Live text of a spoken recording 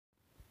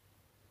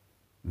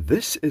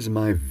This is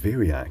my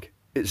Variac.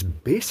 It's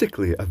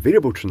basically a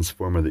variable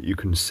transformer that you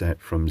can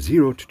set from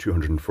 0 to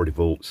 240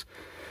 volts,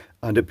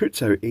 and it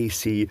puts out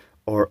AC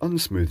or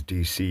unsmooth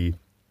DC,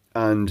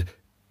 and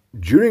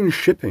during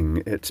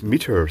shipping its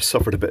meter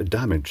suffered a bit of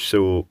damage,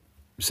 so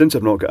since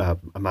I've not got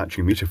a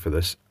matching meter for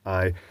this,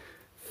 I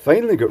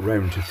finally got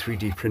round to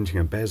 3D printing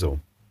a bezel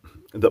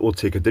that will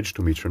take a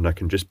digital meter, and I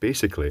can just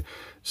basically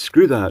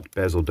screw that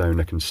bezel down.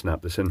 I can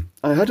snap this in.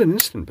 I had an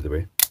incident, by the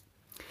way.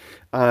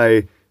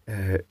 I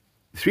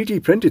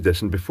 3D printed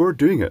this, and before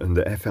doing it in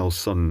the FL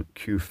Sun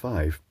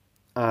Q5,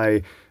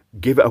 I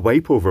gave it a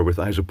wipe over with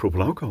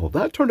isopropyl alcohol.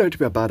 That turned out to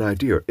be a bad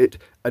idea. It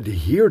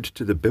adhered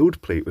to the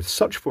build plate with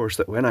such force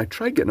that when I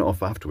tried getting it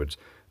off afterwards,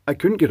 I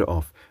couldn't get it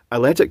off. I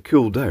let it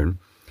cool down,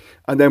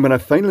 and then when I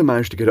finally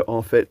managed to get it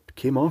off, it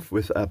came off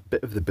with a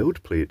bit of the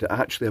build plate.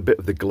 Actually, a bit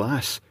of the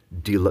glass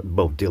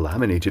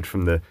delaminated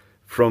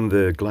from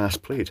the glass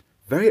plate.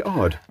 Very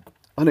odd,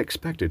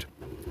 unexpected.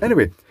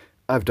 Anyway,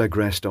 I've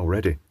digressed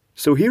already.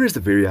 So here is the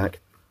Variac,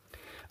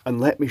 and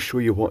let me show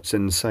you what's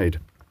inside.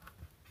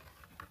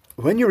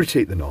 When you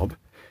rotate the knob,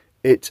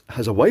 it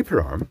has a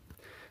wiper arm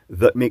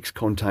that makes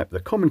contact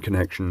with a common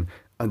connection,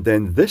 and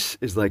then this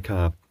is like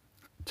a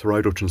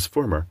toroidal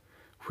transformer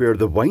where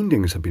the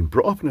windings have been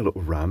brought up in a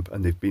little ramp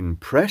and they've been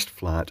pressed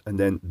flat, and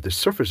then the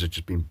surface has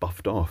just been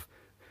buffed off.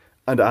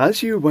 And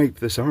as you wipe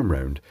this arm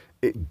round,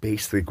 it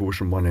basically goes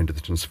from one end of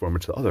the transformer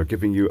to the other,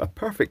 giving you a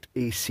perfect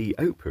AC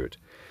output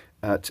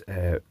at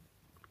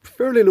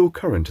fairly low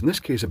current, in this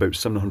case about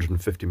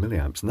 750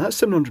 milliamps, and that's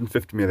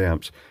 750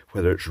 milliamps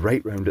whether it's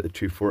right round at the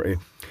 240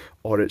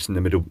 or it's in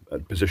the middle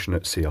position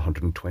at say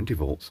 120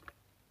 volts.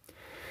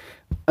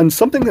 And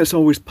something that's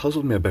always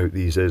puzzled me about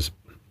these is,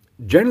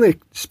 generally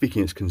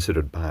speaking, it's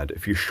considered bad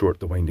if you short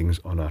the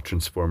windings on a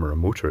transformer or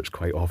motor. It's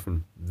quite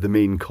often the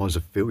main cause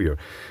of failure.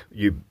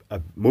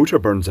 A motor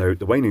burns out,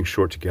 the windings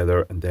short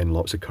together, and then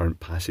lots of current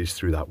passes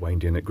through that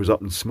winding and it goes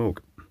up in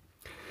smoke.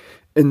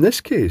 In this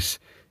case,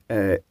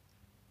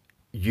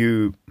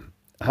 you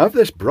have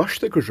this brush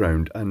that goes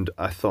round, and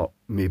I thought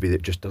maybe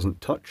it just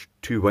doesn't touch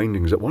two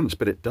windings at once,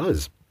 but it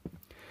does.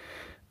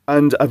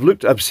 And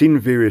I've seen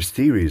various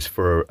theories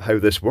for how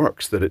this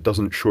works, that it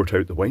doesn't short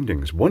out the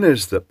windings. One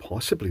is that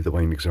possibly the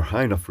windings are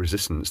high enough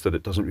resistance that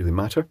it doesn't really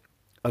matter.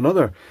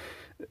 Another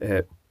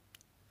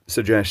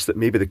suggests that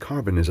maybe the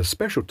carbon is a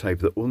special type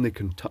that only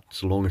can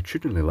touch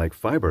longitudinally like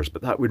fibres,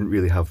 but that wouldn't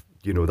really have,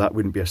 that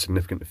wouldn't be a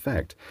significant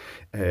effect.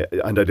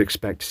 And I'd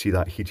expect to see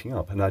that heating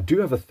up. And I do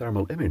have a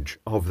thermal image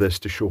of this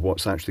to show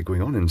what's actually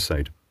going on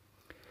inside.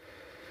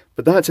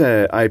 But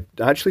I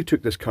actually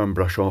took this carbon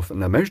brush off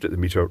and I measured at the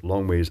meter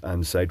long ways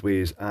and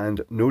sideways,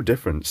 and no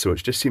difference. So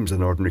it just seems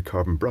an ordinary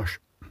carbon brush.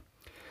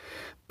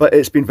 But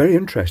it's been very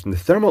interesting. The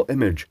thermal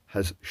image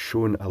has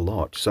shown a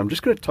lot. So I'm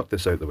just going to tuck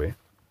this out the way.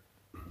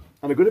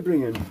 And I'm going to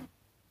bring in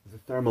the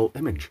thermal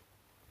image.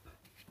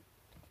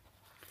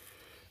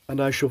 And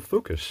I shall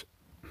focus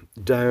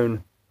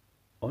down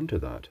onto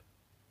that.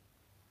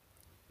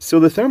 So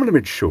the thermal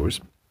image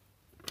shows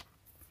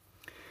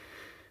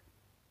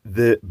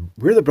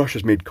where the brush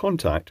has made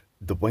contact,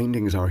 the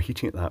windings are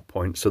heating at that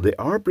point. So they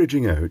are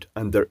bridging out,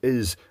 and there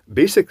is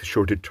basically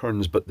shorted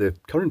turns, but the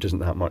current isn't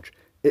that much.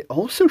 It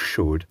also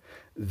showed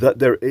that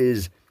there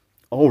is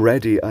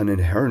already an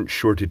inherent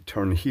shorted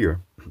turn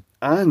here.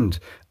 And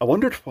I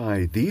wondered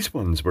why these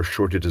ones were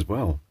shorted as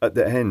well at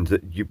the end,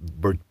 that you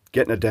were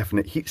getting a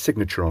definite heat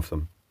signature of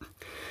them.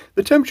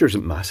 The temperature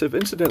isn't massive.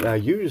 Incidentally, I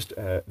used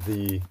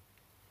the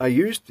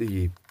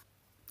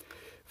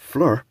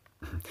Fleur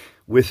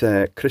with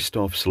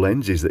Christoph's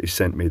lenses that he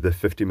sent me, the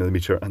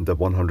 50mm and the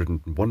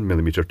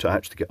 101mm, to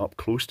actually get up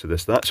close to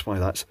this. That's why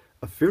that's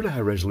a fairly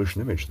high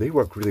resolution image. They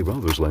work really well,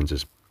 those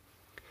lenses.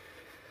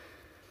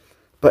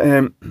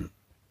 But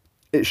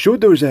it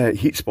showed those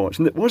heat spots,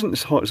 and it wasn't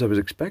as hot as I was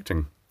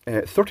expecting.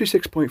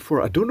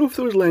 36.4. I don't know if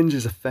those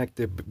lenses affect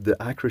the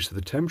accuracy of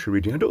the temperature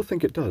reading. I don't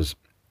think it does.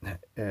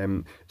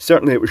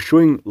 Certainly it was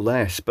showing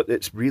less, but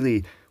it's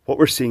really, what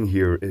we're seeing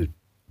here is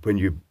when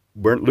you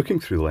weren't looking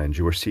through the lens,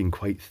 you were seeing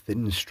quite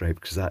thin stripe,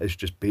 because that is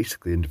just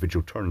basically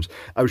individual turns.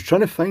 I was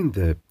trying to find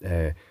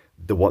the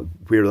one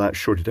where that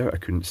shorted out. I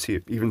couldn't see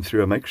it. Even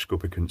through a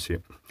microscope, I couldn't see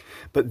it.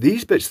 But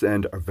these bits at the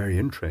end are very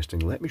interesting.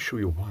 Let me show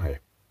you why.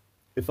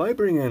 If I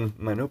bring in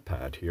my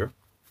notepad here,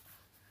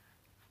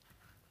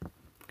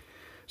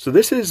 so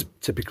this is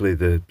typically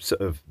the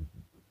sort of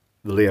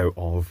the layout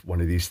of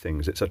one of these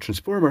things. It's a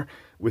transformer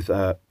with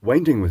a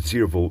winding with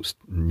 0 volts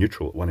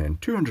neutral at one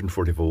end,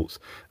 240 volts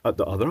at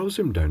the other. I'll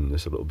zoom down on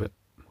this a little bit.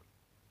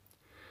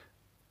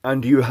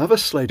 And you have a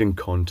sliding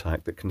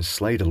contact that can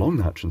slide along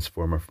that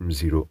transformer from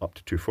 0 up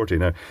to 240.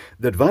 Now,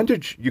 the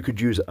advantage, you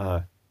could use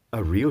a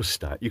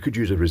rheostat, you could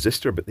use a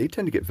resistor, but they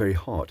tend to get very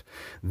hot.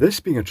 This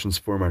being a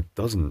transformer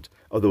doesn't,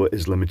 although it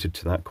is limited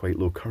to that quite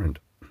low current.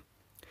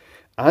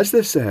 As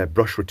this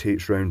brush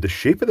rotates round, the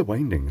shape of the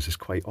windings is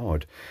quite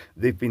odd.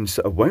 They've been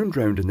sort of wound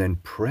round and then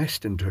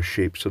pressed into a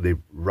shape, so they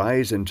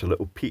rise into a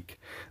little peak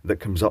that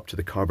comes up to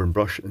the carbon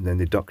brush, and then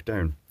they duck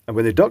down. And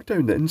when they duct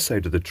down the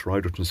inside of the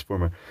toroidal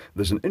transformer,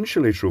 there's an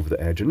insulator over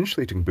the edge, an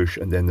insulating bush,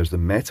 and then there's the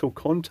metal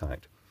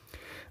contact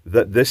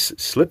that this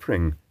slip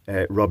ring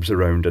rubs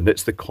around, and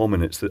it's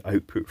the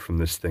output from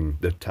this thing,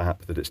 the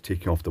tap that it's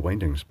taking off the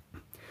windings.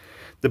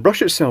 The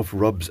brush itself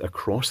rubs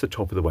across the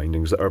top of the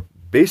windings that are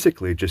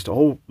basically just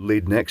all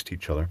laid next to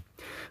each other,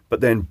 but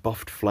then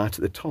buffed flat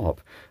at the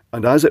top.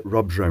 And as it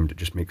rubs round, it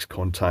just makes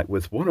contact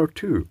with one or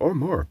two or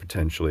more,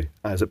 potentially,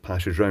 as it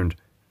passes round.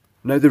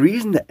 Now, the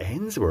reason the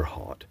ends were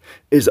hot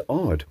is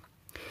odd.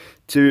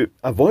 To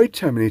avoid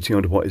terminating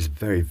onto what is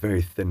very,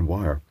 very thin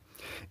wire,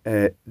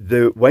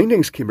 the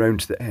windings came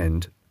round to the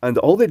end, and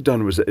all they'd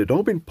done was it had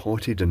all been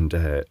potted and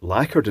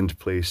lacquered into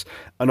place,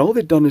 and all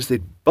they'd done is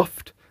they'd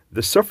buffed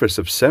the surface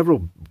of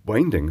several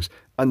windings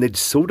and they'd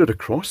soldered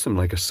across them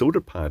like a solder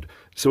pad.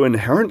 So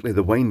inherently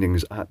the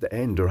windings at the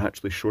end are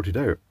actually shorted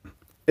out.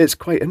 It's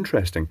quite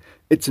interesting.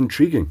 It's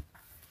intriguing.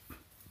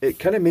 It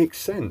kind of makes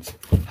sense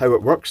how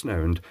it works now,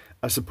 and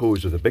I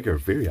suppose with a bigger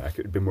variac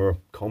it would be more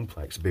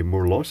complex, it'd be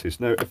more losses.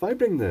 Now if I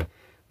bring the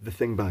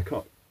thing back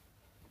up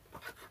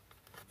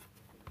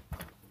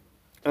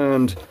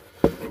and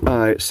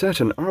I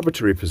set an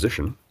arbitrary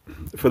position,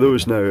 for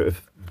those now,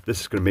 if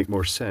this is going to make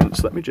more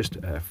sense, let me just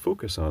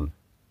focus on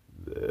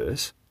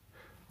this.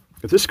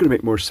 If this is going to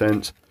make more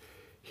sense,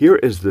 here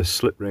is the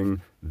slit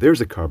ring, there's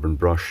the carbon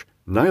brush,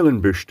 nylon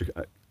bush to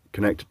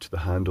connect it to the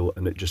handle,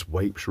 and it just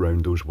wipes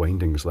around those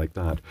windings like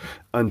that.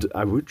 And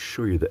I would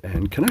show you the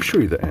end. Can I show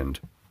you the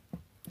end?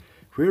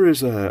 Where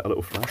is a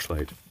little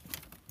flashlight?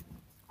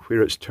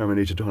 Where it's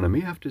terminated on. I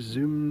may have to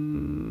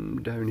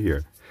zoom down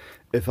here.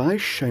 If I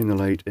shine the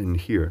light in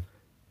here,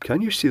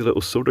 can you see the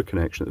little solder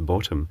connection at the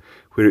bottom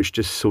where it's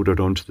just soldered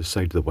onto the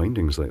side of the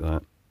windings like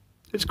that?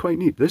 It's quite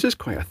neat. This is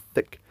quite a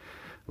thick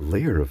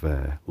layer of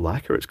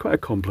lacquer. It's quite a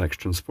complex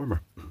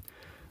transformer.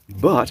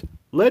 But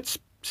let's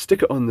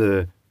stick it on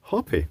the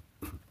hoppy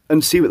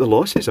and see what the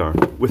losses are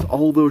with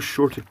all those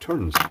shorted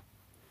turns.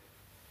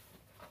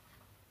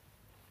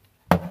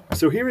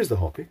 So here is the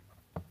hoppy.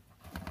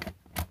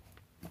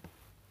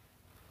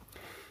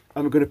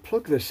 I'm going to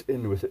plug this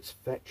in with its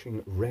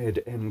fetching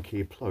red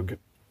MK plug.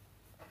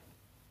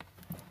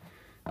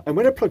 And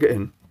when I plug it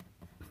in,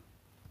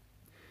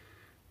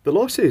 the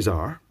losses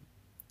are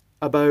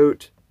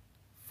about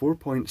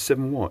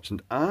 4.7 watts.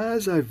 And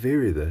as I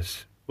vary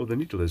this, well, the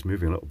needle is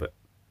moving a little bit.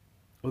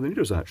 Well, the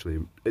needle's actually,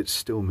 it's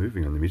still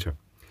moving on the meter.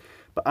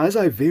 But as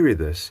I vary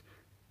this,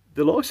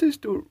 the losses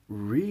don't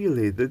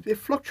really, they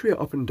fluctuate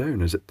up and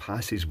down as it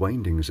passes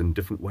windings and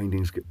different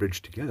windings get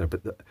bridged together.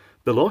 But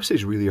the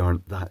losses really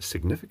aren't that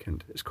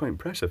significant. It's quite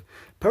impressive.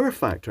 Power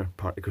factor,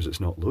 partly because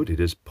it's not loaded,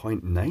 is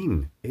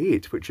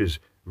 0.98, which is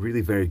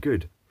really very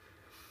good.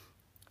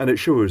 And it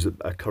shows that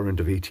a current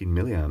of 18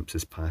 milliamps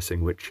is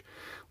passing, which,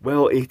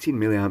 well, 18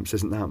 milliamps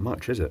isn't that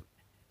much, is it?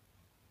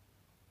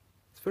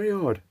 It's very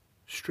odd,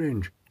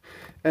 strange.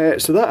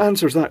 So that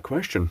answers that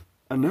question.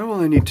 And now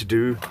all I need to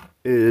do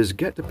is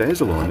get the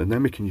bezel on, and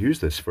then we can use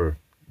this for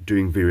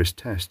doing various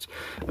tests.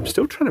 I'm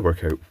still trying to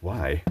work out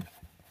why.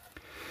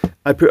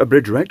 I put a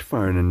bridge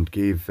rectifier in and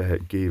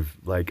gave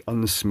like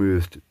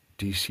unsmoothed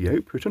DC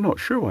output. I'm not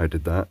sure why I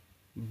did that,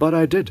 but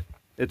I did.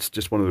 It's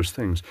just one of those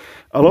things.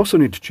 I'll also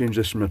need to change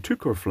this from a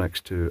 2-core flex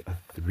to a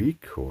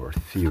 3-core,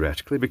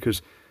 theoretically,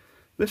 because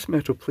this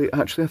metal plate,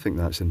 actually I think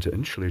that's into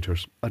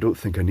insulators. I don't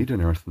think I need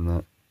an earth in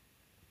that.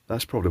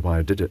 That's probably why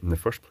I did it in the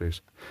first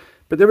place.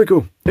 But there we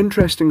go.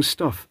 Interesting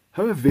stuff.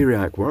 How a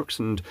variac works,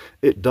 and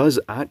it does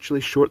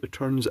actually short the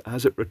turns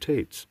as it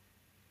rotates.